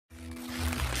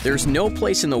There's no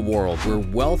place in the world where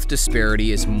wealth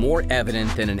disparity is more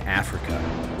evident than in Africa.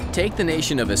 Take the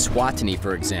nation of Eswatini,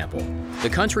 for example. The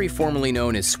country formerly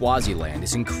known as Swaziland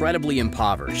is incredibly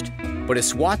impoverished, but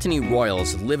Eswatini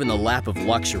royals live in the lap of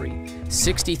luxury.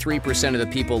 63% of the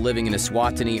people living in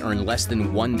Eswatini earn less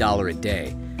than $1 a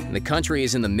day, and the country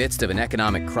is in the midst of an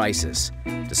economic crisis.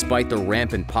 Despite the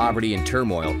rampant poverty and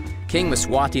turmoil, King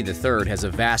Mswati III has a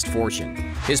vast fortune.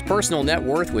 His personal net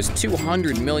worth was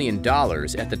 $200 million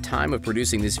at the time of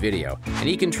producing this video, and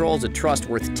he controls a trust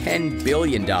worth $10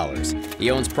 billion.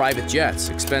 He owns private jets,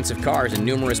 expensive cars, and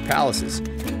numerous palaces.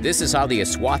 This is how the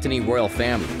Eswatini Royal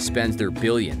Family spends their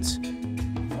billions.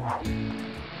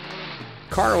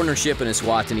 Car ownership in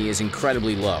Eswatini is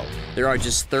incredibly low. There are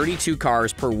just 32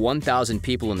 cars per 1,000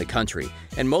 people in the country,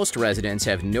 and most residents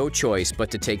have no choice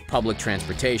but to take public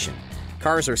transportation.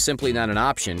 Cars are simply not an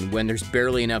option when there's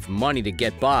barely enough money to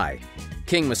get by.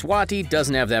 King Mswati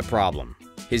doesn't have that problem.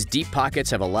 His deep pockets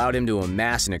have allowed him to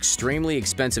amass an extremely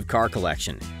expensive car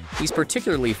collection. He's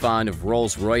particularly fond of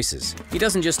Rolls Royces. He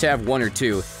doesn't just have one or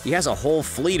two, he has a whole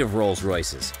fleet of Rolls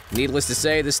Royces. Needless to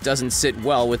say, this doesn't sit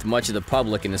well with much of the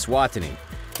public in Eswatini.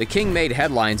 The king made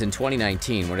headlines in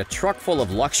 2019 when a truck full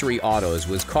of luxury autos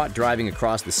was caught driving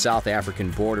across the South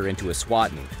African border into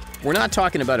Eswatini. We're not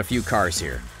talking about a few cars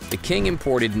here. The king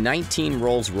imported 19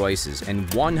 Rolls Royces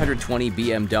and 120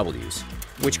 BMWs,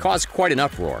 which caused quite an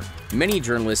uproar. Many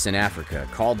journalists in Africa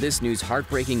called this news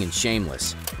heartbreaking and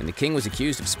shameless, and the king was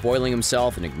accused of spoiling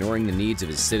himself and ignoring the needs of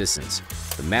his citizens.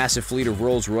 The massive fleet of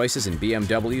Rolls Royces and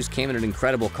BMWs came at an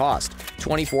incredible cost,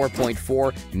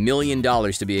 $24.4 million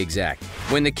to be exact.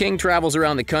 When the king travels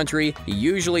around the country, he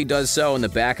usually does so in the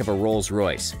back of a Rolls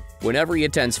Royce. Whenever he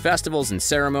attends festivals and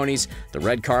ceremonies, the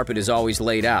red carpet is always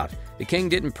laid out. The king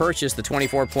didn't purchase the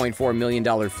 $24.4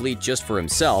 million fleet just for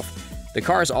himself. The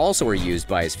cars also are used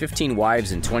by his 15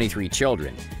 wives and 23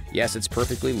 children. Yes, it's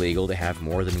perfectly legal to have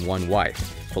more than one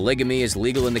wife. Polygamy is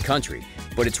legal in the country,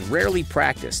 but it's rarely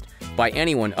practiced by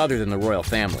anyone other than the royal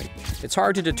family. It's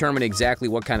hard to determine exactly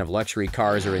what kind of luxury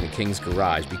cars are in the king's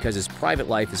garage because his private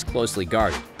life is closely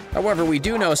guarded. However, we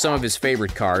do know some of his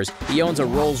favorite cars. He owns a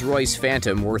Rolls-Royce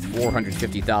Phantom worth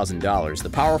 $450,000. The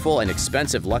powerful and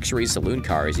expensive luxury saloon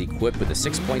car is equipped with a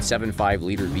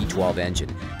 6.75-liter V12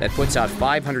 engine that puts out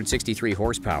 563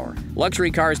 horsepower.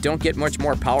 Luxury cars don't get much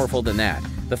more powerful than that.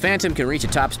 The Phantom can reach a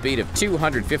top speed of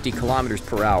 250 kilometers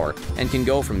per hour and can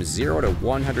go from 0 to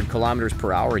 100 kilometers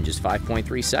per hour in just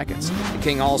 5.3 seconds. The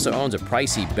king also owns a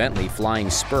pricey Bentley Flying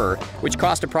Spur, which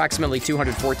cost approximately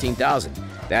 $214,000.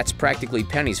 That's practically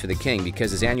pennies for the king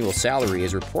because his annual salary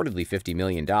is reportedly $50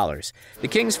 million. The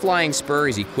king's Flying Spur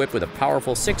is equipped with a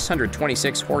powerful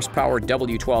 626 horsepower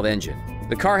W12 engine.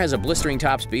 The car has a blistering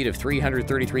top speed of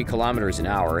 333 kilometers an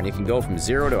hour, and it can go from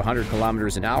 0 to 100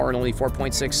 kilometers an hour in only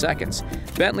 4.6 seconds.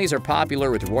 Bentleys are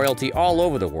popular with royalty all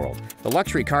over the world. The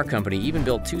luxury car company even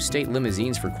built 2 state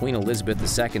limousines for Queen Elizabeth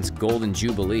II's Golden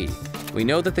Jubilee. We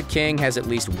know that the king has at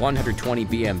least 120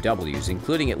 BMWs,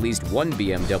 including at least one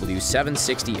BMW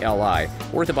 760 Li,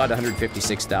 worth about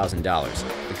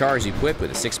 $156,000. The car is equipped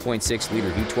with a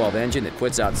 6.6-liter V12 engine that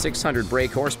puts out 600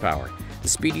 brake horsepower. The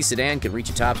speedy sedan can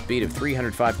reach a top speed of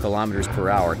 305 kilometers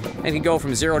per hour and can go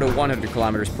from 0 to 100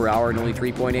 kilometers per hour in only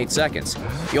 3.8 seconds.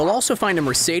 You'll also find a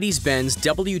Mercedes-Benz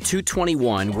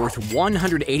W221 worth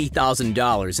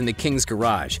 $180,000 in the king's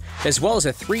garage, as well as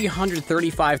a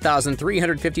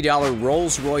 $335,350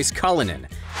 Rolls-Royce Cullinan.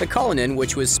 The Cullinan,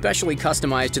 which was specially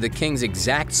customized to the king's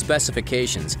exact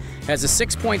specifications, has a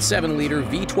 6.7-liter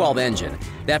V12 engine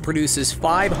that produces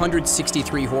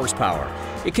 563 horsepower.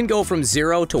 It can go from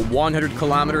 0 to 100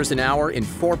 kilometers an hour in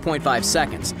 4.5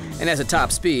 seconds and has a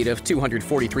top speed of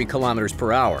 243 kilometers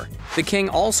per hour. The king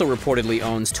also reportedly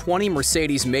owns 20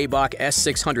 Mercedes Maybach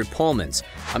S600 Pullmans,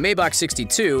 a Maybach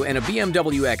 62, and a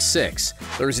BMW X6.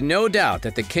 There's no doubt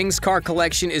that the king's car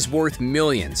collection is worth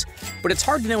millions, but it's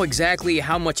hard to know exactly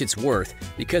how much it's worth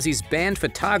because he's banned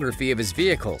photography of his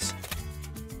vehicles.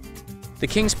 The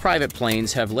king's private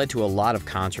planes have led to a lot of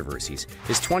controversies.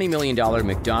 His $20 million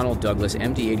McDonnell Douglas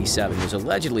MD-87 was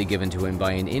allegedly given to him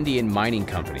by an Indian mining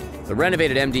company. The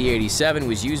renovated MD-87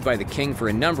 was used by the king for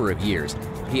a number of years.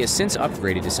 He has since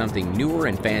upgraded to something newer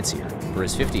and fancier. For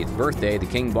his 50th birthday, the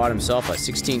king bought himself a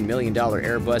 $16 million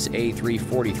Airbus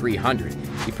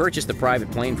A340-300. He purchased the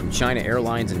private plane from China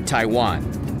Airlines in Taiwan.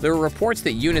 There were reports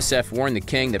that UNICEF warned the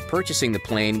king that purchasing the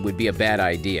plane would be a bad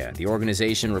idea. The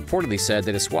organization reportedly said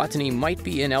that Eswatini might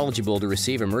be ineligible to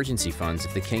receive emergency funds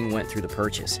if the king went through the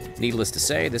purchase. Needless to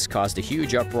say, this caused a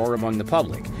huge uproar among the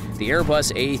public. The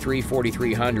Airbus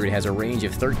A340-300 has a range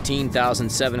of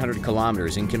 13,700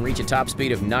 kilometers and can reach a top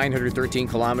speed of 913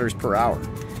 kilometers per hour.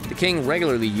 The king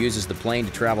regularly uses the plane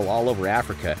to travel all over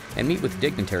Africa and meet with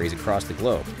dignitaries across the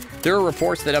globe. There are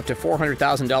reports that up to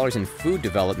 $400,000 in food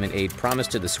development aid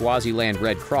promised to the Swaziland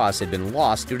Red Cross had been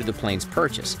lost due to the plane's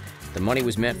purchase. The money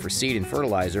was meant for seed and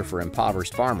fertilizer for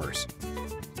impoverished farmers.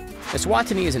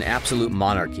 Eswatini is an absolute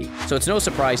monarchy, so it's no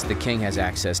surprise that the king has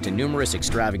access to numerous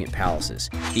extravagant palaces.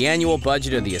 The annual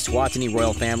budget of the Eswatini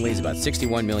Royal Family is about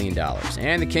 $61 million,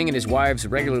 and the king and his wives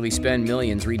regularly spend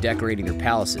millions redecorating their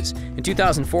palaces. In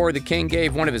 2004, the king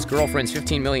gave one of his girlfriends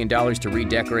 $15 million to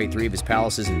redecorate 3 of his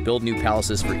palaces and build new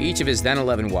palaces for each of his then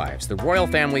 11 wives. The royal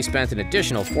family spent an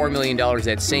additional $4 million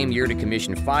that same year to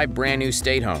commission 5 brand new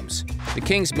state homes. The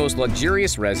king's most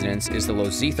luxurious residence is the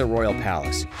Lozitha Royal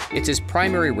Palace. It's his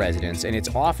primary residence, and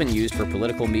it's often used for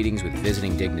political meetings with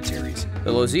visiting dignitaries.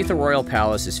 The Lozitha Royal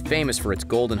Palace is famous for its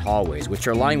golden hallways, which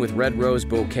are lined with red rose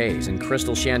bouquets and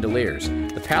crystal chandeliers.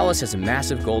 The palace has a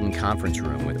massive golden conference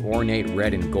room with ornate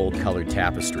red and gold-colored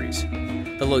tapestries.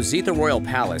 The Lozitha Royal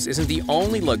Palace isn't the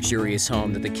only luxurious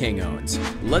home that the king owns.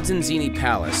 Lozitha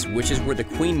Palace, which is where the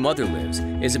Queen Mother lives,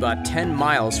 is about 10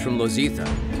 miles from Lozitha.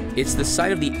 It's the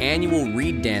site of the annual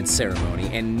reed dance ceremony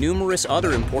and numerous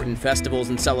other important festivals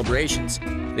and celebrations.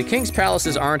 The king's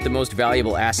palaces aren't the most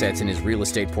valuable assets in his real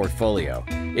estate portfolio.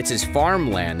 It's his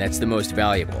farmland that's the most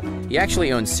valuable. He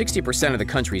actually owns 60% of the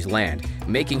country's land,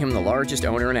 making him the largest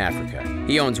owner in Africa.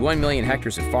 He owns 1 million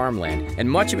hectares of farmland, and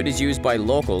much of it is used by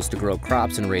locals to grow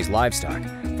crops and raise livestock.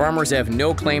 Farmers have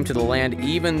no claim to the land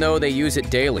even though they use it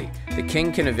daily. The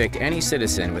king can evict any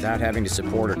citizen without having to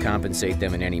support or compensate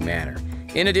them in any manner.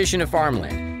 In addition to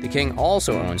farmland, the king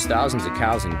also owns thousands of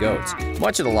cows and goats.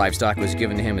 Much of the livestock was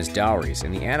given to him as dowries,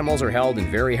 and the animals are held in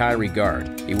very high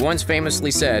regard. He once famously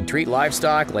said, "Treat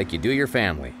livestock like you do your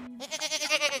family."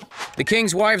 The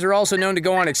king's wives are also known to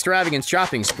go on extravagant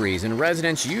shopping sprees, and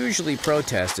residents usually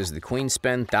protest as the queen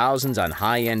spends thousands on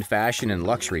high-end fashion and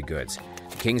luxury goods.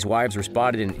 The king's wives were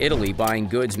spotted in Italy buying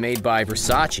goods made by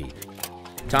Versace,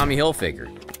 Tommy Hilfiger,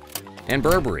 and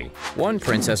Burberry. One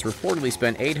princess reportedly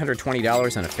spent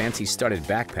 $820 on a fancy studded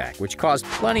backpack, which caused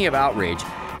plenty of outrage,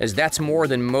 as that's more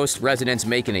than most residents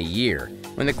make in a year.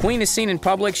 When the queen is seen in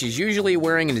public, she's usually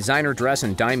wearing a designer dress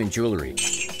and diamond jewelry.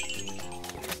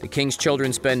 The king's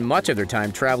children spend much of their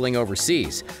time traveling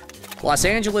overseas. Los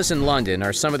Angeles and London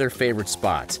are some of their favorite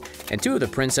spots, and 2 of the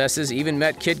princesses even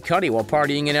met Kid Cudi while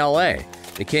partying in LA.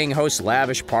 The king hosts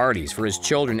lavish parties for his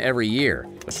children every year.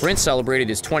 The prince celebrated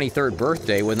his 23rd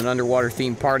birthday with an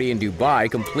underwater-themed party in Dubai,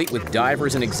 complete with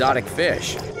divers and exotic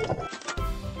fish.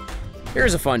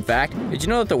 Here's a fun fact. Did you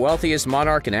know that the wealthiest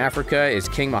monarch in Africa is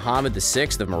King Mohammed VI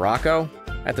of Morocco?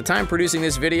 At the time producing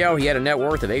this video, he had a net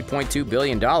worth of $8.2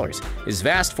 billion. His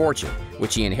vast fortune,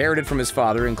 which he inherited from his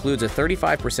father, includes a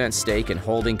 35% stake in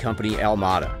holding company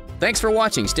Almada. Thanks for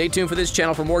watching. Stay tuned for this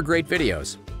channel for more great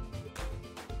videos.